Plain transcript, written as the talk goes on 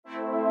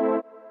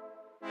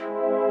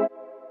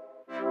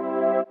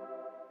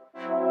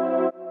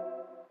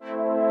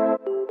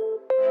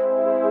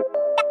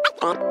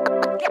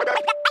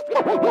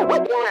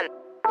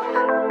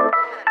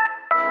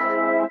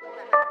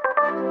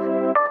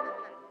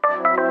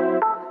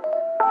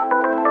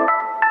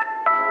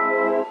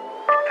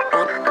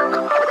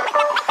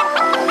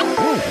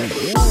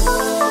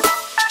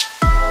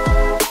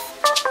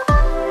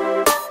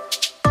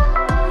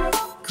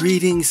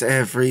Greetings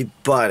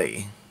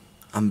everybody,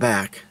 I'm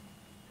back.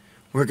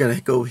 We're gonna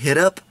go hit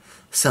up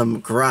some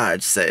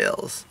garage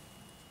sales.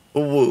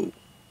 Woo.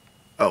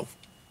 Oh,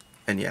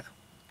 and yeah,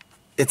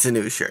 it's a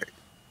new shirt.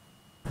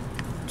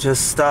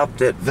 Just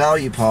stopped at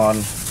Value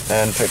Pawn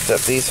and picked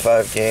up these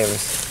 5 games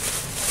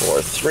for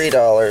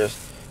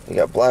 $3. We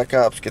got Black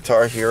Ops,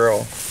 Guitar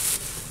Hero,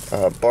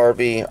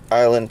 Barbie,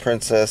 Island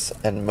Princess,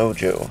 and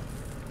Mojo.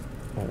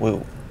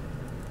 Woo.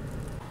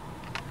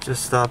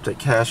 Just stopped at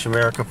Cash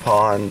America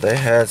Pawn. They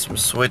had some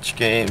Switch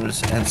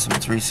games and some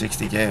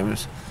 360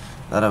 games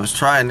that I was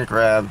trying to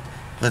grab,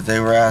 but they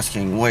were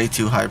asking way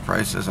too high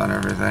prices on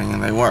everything,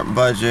 and they weren't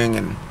budging,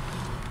 and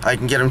I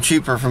can get them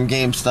cheaper from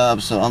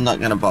GameStop, so I'm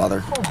not gonna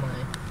bother. Oh my.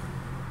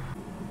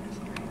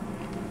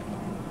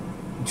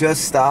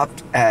 Just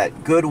stopped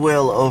at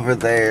Goodwill over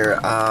there.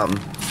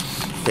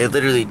 They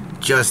literally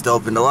just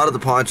opened. A lot of the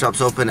pawn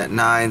shops open at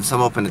 9,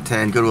 some open at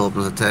 10. Goodwill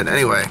opens at 10.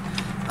 Anyway.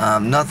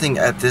 Nothing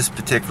at this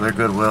particular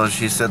Goodwill.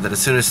 She said that as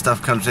soon as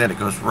stuff comes in, it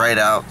goes right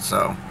out,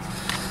 so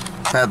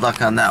bad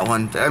luck on that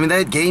one. I mean, they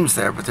had games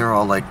there, but they were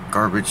all like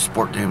garbage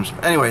sport games.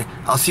 Anyway,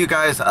 I'll see you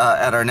guys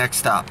at our next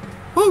stop.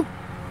 Woo!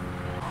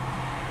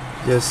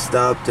 Just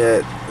stopped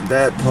at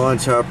that pawn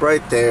shop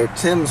right there,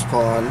 Tim's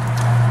Pawn,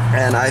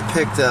 and I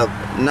picked up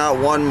not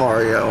one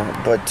Mario,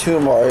 but 2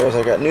 Marios.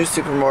 I got New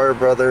Super Mario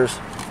Brothers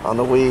on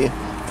the Wii,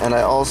 and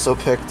I also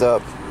picked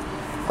up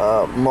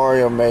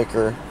Mario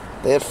Maker.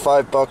 They had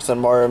 $5 on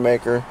Mario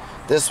Maker.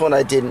 This one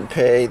I didn't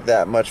pay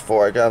that much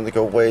for. I got them to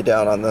go way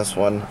down on this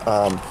one.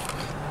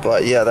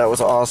 But yeah, that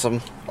was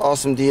awesome.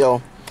 Awesome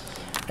deal.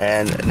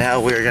 And now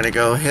we're gonna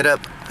go hit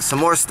up some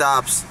more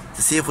stops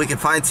to see if we can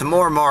find some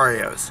more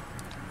Marios.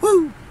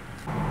 Woo!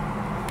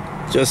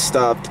 Just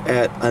stopped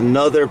at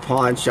another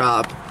pawn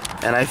shop,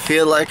 and I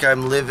feel like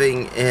I'm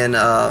living in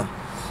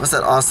what's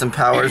that Austin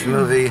Powers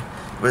movie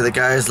where the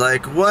guy's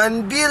like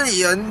 $1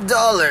 billion.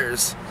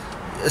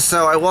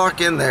 So I walk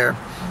in there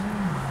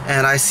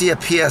and I see a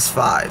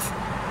PS5.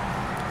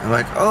 I'm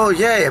like, oh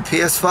yay, a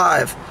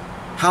PS5.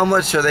 How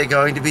much are they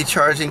going to be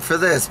charging for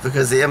this?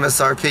 Because the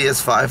MSRP is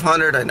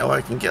 $500. I know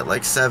I can get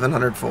like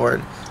 $700 for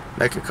it,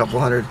 make a couple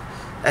hundred.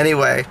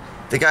 Anyway,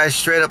 the guy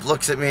straight up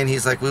looks at me and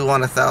he's like, we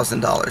want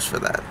 $1,000 for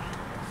that.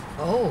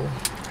 Oh.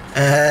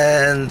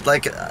 And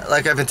like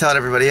I've been telling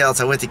everybody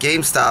else, I went to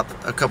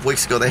GameStop a couple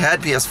weeks ago. They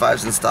had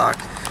PS5s in stock,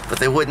 but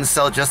they wouldn't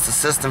sell just the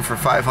system for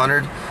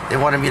 $500. They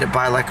wanted me to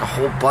buy like a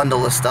whole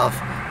bundle of stuff.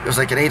 It was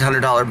like an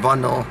 $800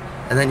 bundle,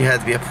 and then you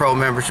had to be a pro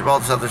membership, all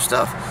this other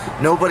stuff.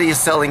 Nobody is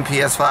selling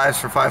PS5s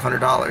for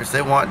 $500.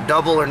 They want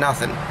double or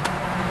nothing.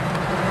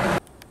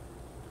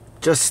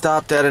 Just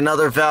stopped at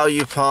another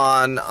Value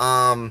Pawn.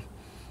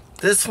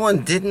 This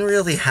one didn't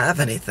really have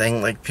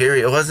anything, like,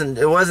 period. It wasn't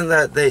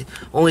that they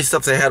only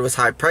stuff they had was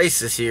high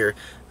prices here.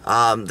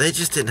 They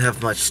just didn't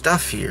have much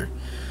stuff here.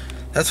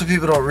 That's what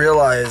people don't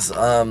realize.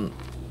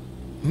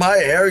 My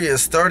area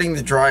is starting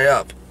to dry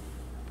up.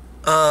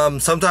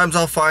 Sometimes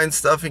I'll find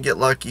stuff and get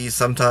lucky,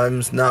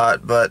 sometimes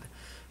not, but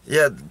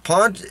yeah,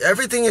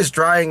 everything is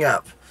drying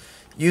up.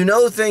 You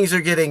know things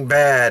are getting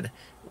bad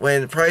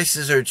when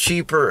prices are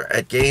cheaper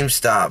at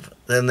GameStop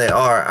than they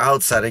are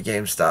outside of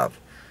GameStop.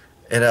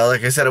 You know,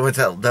 like I said, I went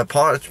to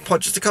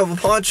just a couple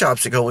pawn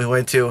shops ago we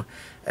went to,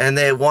 and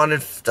they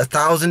wanted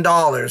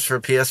 $1,000 for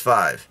a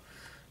PS5.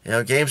 You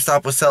know,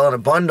 GameStop was selling a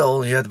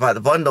bundle, you had to buy the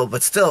bundle,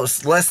 but still,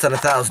 it's less than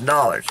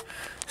 $1,000.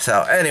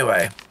 So,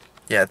 anyway,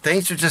 yeah,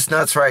 things are just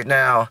nuts right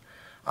now.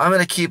 I'm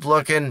going to keep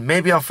looking.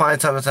 Maybe I'll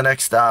find something at the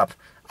next stop.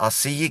 I'll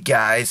see you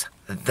guys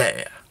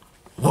there.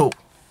 Whoa.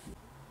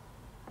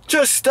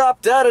 Just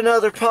stopped at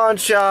another pawn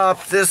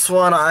shop. This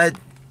one, I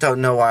don't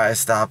know why I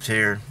stopped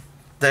here.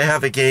 They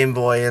have a Game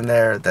Boy in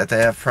there that they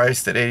have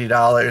priced at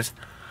 $80.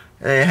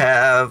 They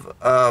have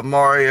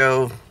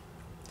Mario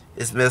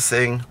is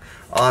missing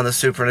on the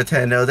Super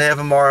Nintendo. They have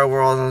a Mario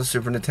World on the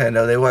Super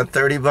Nintendo. They want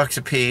 $30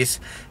 a piece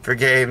for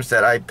games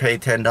that I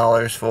paid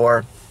 $10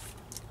 for.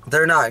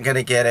 They're not going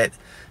to get it.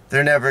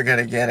 They're never going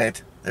to get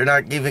it. They're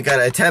not even going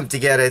to attempt to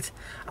get it.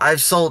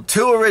 I've sold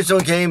 2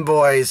 original Game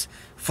Boys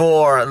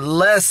for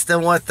less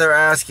than what they're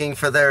asking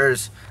for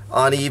theirs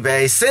on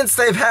eBay. Since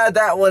they've had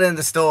that one in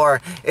the store,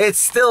 it's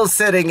still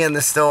sitting in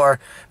the store.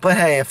 But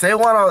hey, if they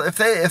want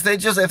to, if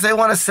they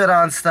want to sit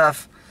on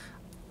stuff,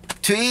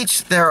 to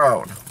each their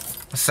own.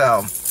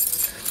 So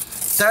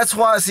that's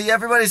why. See,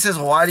 everybody says,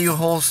 well, "Why do you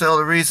wholesale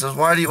the resales?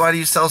 Why do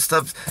you sell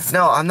stuff?"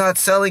 No, I'm not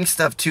selling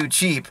stuff too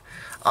cheap.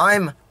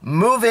 I'm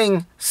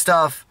moving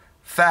stuff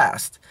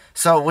fast.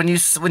 So when you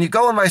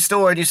go in my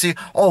store and you see,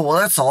 oh, well,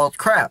 that's all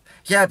crap.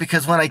 Yeah,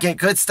 because when I get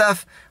good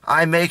stuff,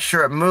 I make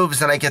sure it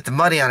moves and I get the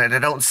money on it. I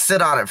don't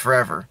sit on it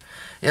forever.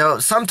 You know,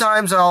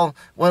 sometimes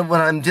when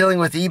I'm dealing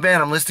with eBay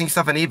and I'm listing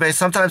stuff on eBay,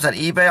 sometimes on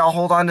eBay I'll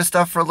hold on to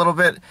stuff for a little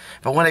bit.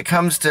 But when it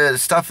comes to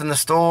stuff in the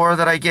store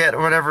that I get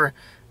or whatever,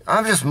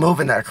 I'm just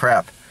moving that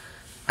crap.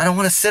 I don't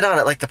want to sit on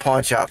it like the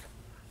pawn shop.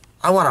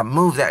 I want to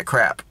move that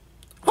crap.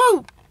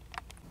 Woo!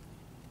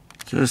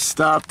 Just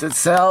stopped at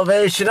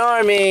Salvation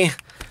Army.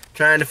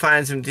 Trying to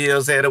find some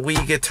deals. They had a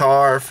Wii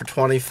guitar for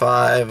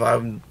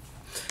 $25.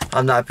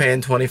 I'm not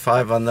paying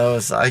 $25 on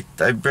those. I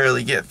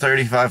barely get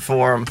 $35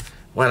 for them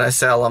when I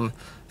sell them.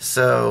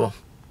 So,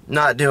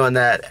 not doing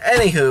that.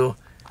 Anywho,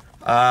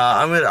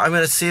 I'm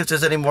gonna see if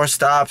there's any more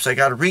stops. I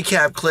got a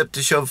recap clip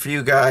to show for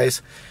you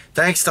guys.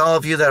 Thanks to all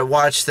of you that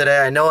watched today.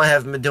 I know I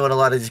haven't been doing a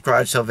lot of these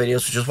garage sale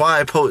videos, which is why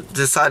I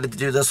decided to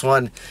do this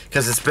one,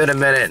 because it's been a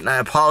minute, and I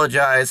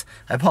apologize.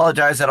 I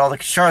apologize that all the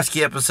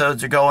Kosharsky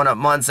episodes are going up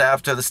months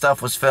after the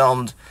stuff was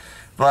filmed.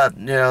 But,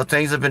 you know,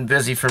 things have been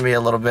busy for me a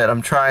little bit.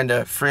 I'm trying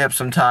to free up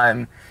some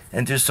time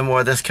and do some more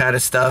of this kind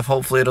of stuff.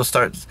 Hopefully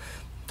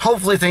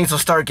things will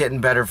start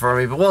getting better for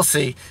me, but we'll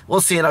see.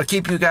 We'll see, and I'll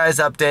keep you guys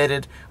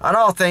updated on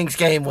all things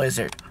Game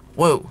Wizard.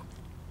 Woo!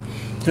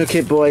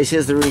 Okay, boys,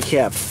 here's the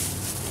recap.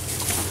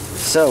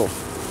 So,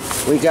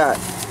 we got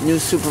New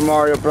Super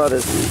Mario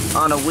Brothers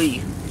on a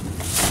Wii.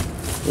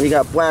 We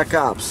got Black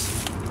Ops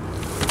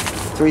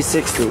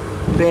 360,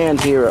 Band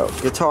Hero,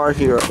 Guitar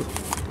Hero,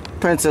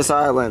 Princess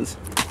Islands,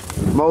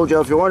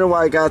 Mojo. If you're wondering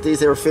why I got these,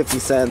 they were 50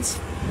 cents.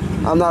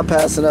 I'm not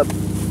passing up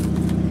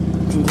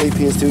complete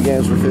PS2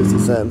 games for 50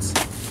 cents.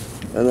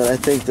 And then I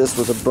think this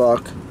was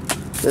 $1.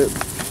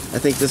 I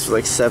think this was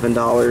like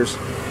 $7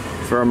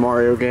 for a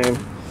Mario game.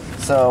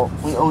 So,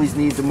 we always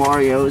need the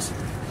Marios.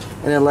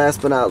 And then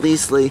last but not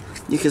leastly,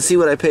 you can see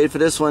what I paid for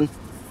this one.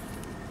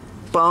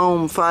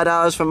 Boom,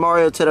 $5 from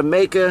Mario to the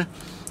Maker.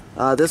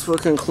 This will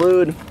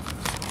conclude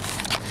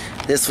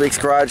this week's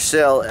garage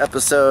sale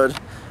episode.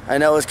 I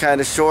know it's kind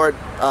of short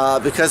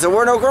because there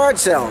were no garage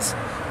sales.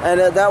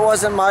 And that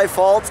wasn't my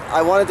fault.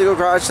 I wanted to go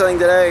garage selling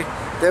today.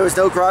 There was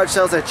no garage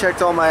sales. I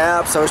checked all my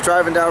apps. I was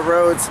driving down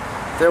roads.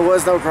 There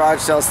was no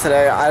garage sales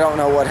today. I don't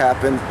know what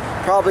happened.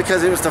 Probably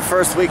because it was the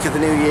first week of the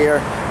new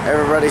year.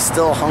 Everybody's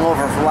still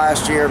hungover from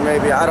last year,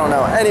 maybe. I don't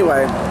know.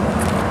 Anyway,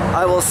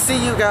 I will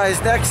see you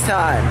guys next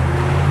time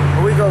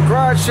when we go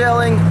garage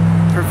selling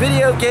for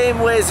Video Game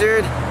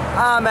Wizard.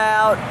 I'm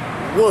out.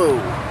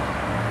 Woo.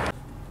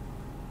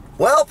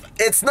 Well,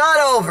 it's not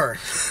over.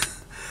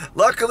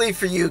 Luckily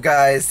for you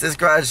guys, this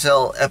garage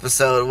sale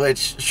episode,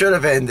 which should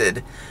have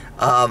ended,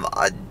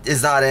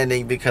 is not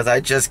ending because I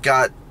just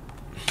got...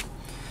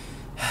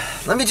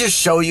 Let me just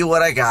show you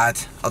what I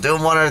got. I'll do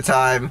them one at a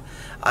time.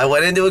 I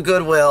went into a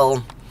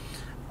Goodwill,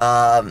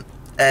 and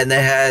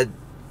they had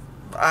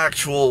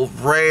actual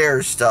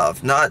rare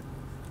stuff. Not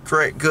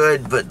great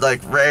good, but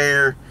like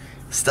rare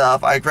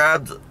stuff. I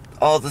grabbed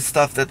all the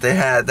stuff that they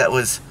had that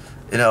was,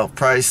 you know,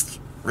 priced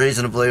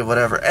reasonably,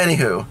 whatever.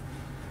 Anywho,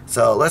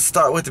 so let's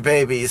start with the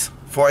babies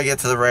before I get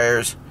to the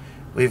rares.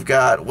 We've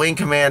got Wing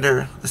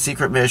Commander, The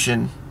Secret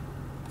Mission.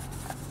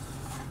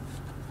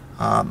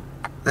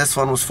 This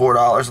one was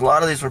 $4. A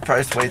lot of these were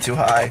priced way too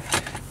high,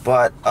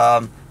 but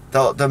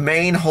the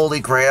main Holy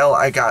Grail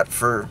I got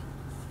for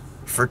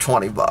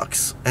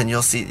 $20, and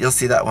you'll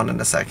see that one in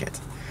a second.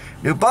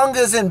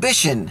 Nubunga's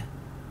Ambition.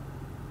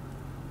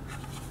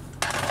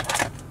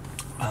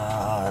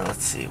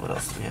 Let's see, what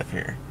else do we have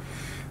here?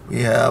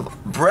 We have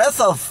Breath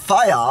of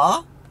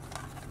Fire.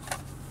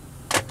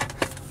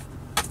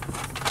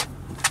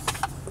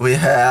 We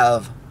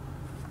have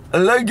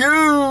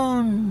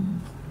Lagoon.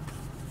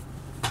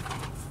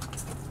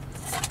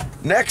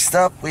 Next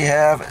up, we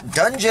have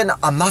Dungeon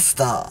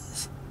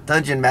Masters.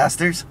 Dungeon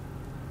Masters.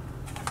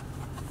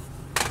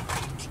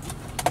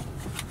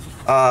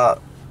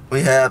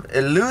 We have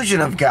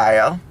Illusion of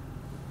Gaia.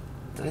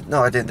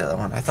 No, I didn't do that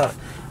one. I thought...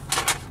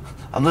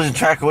 I'm losing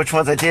track of which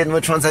ones I did and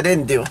which ones I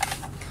didn't do.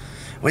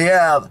 We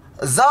have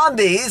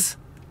Zombies.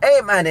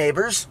 Ate My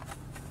Neighbors.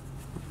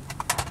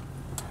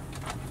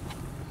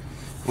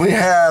 We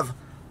have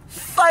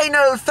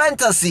Final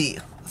Fantasy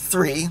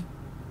 3.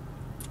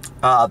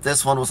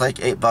 This one was like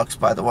 $8,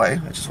 by the way.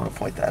 I just want to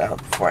point that out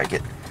before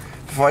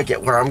I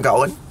get where I'm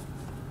going.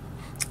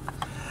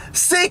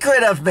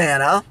 Secret of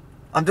Mana.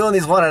 I'm doing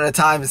these one at a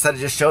time instead of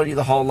just showing you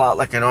the whole lot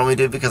like I normally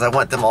do because I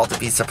want them all to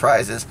be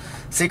surprises.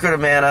 Secret of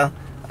Mana.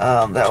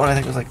 That one I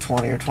think was like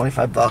 20 or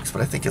 $25,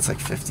 but I think it's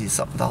like 50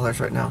 something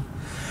right now.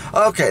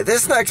 Okay,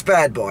 this next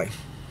bad boy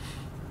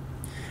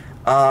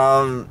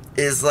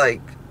is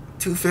like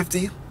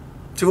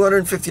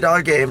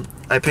 $250 game.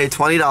 I paid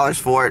 $20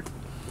 for it.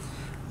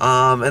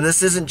 And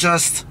this isn't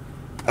just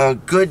a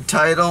good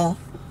title.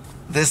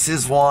 This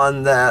is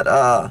one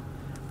that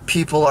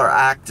people are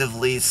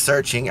actively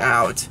searching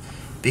out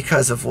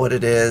because of what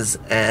it is,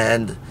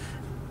 and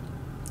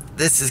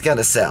this is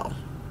gonna sell.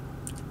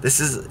 This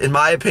is, in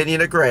my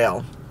opinion, a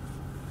grail.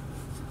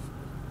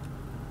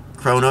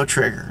 Chrono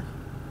Trigger.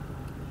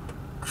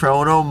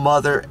 Chrono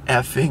mother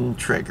effing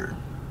Trigger.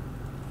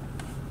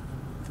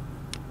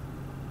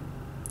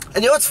 And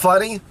you know what's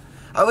funny?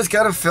 I was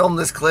gonna film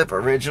this clip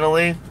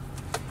originally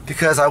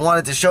because I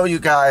wanted to show you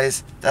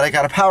guys that I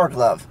got a Power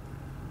Glove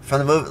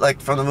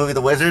from the movie,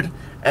 The Wizard.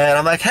 And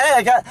I'm like,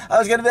 hey, I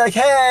was gonna be like,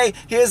 hey,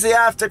 here's the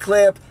after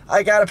clip.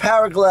 I got a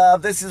Power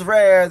Glove. This is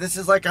rare. This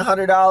is like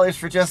 $100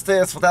 for just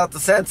this without the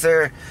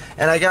sensor,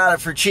 and I got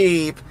it for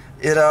cheap.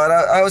 You know, and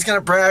I was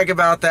gonna brag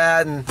about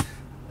that, and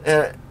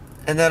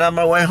then on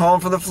my way home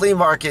from the flea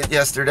market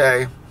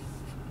yesterday,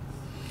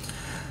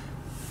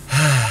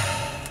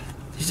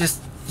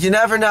 you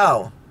never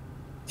know.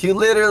 You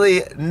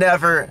literally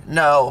never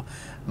know.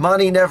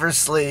 Money never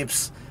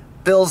sleeps.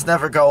 Bills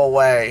never go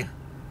away.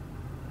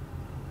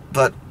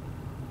 But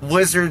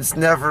Wizards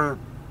never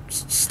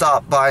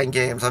stop buying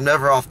games. I'm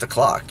never off the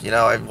clock. You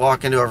know, I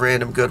walk into a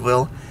random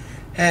Goodwill.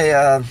 Hey,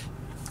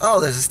 oh,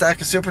 there's a stack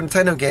of Super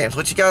Nintendo games.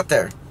 What you got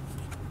there?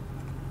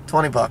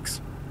 $20.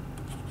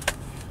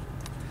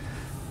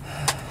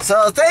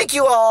 So thank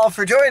you all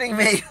for joining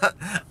me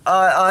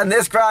on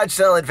this garage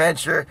sale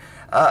adventure.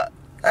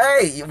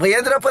 Hey, we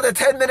ended up with a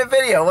 10-minute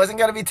video. It wasn't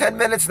going to be 10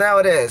 minutes, now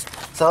it is.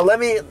 So let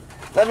me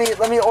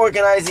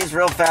organize these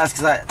real fast,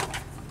 because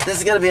this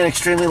is going to be an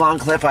extremely long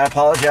clip. I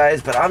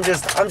apologize, but I'm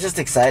just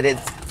excited.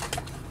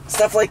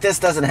 Stuff like this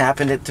doesn't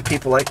happen to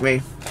people like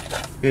me,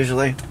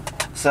 usually.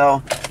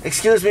 So,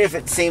 excuse me if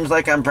it seems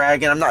like I'm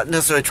bragging. I'm not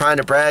necessarily trying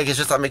to brag. It's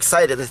just I'm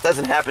excited. This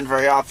doesn't happen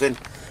very often.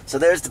 So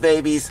there's the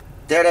babies.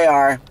 There they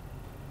are.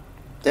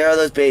 There are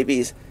those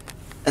babies.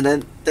 And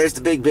then there's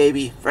the big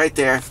baby right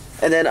there.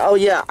 And then, oh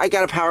yeah, I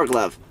got a Power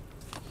Glove.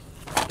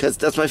 Because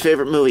that's my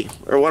favorite movie.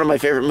 Or one of my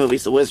favorite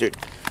movies, The Wizard.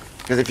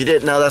 Because if you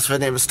didn't know, that's where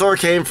the name of the store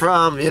came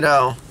from. You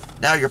know,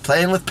 now you're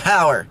playing with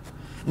power.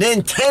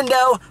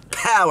 Nintendo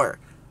Power.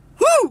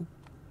 Woo!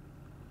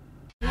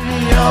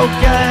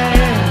 Okay.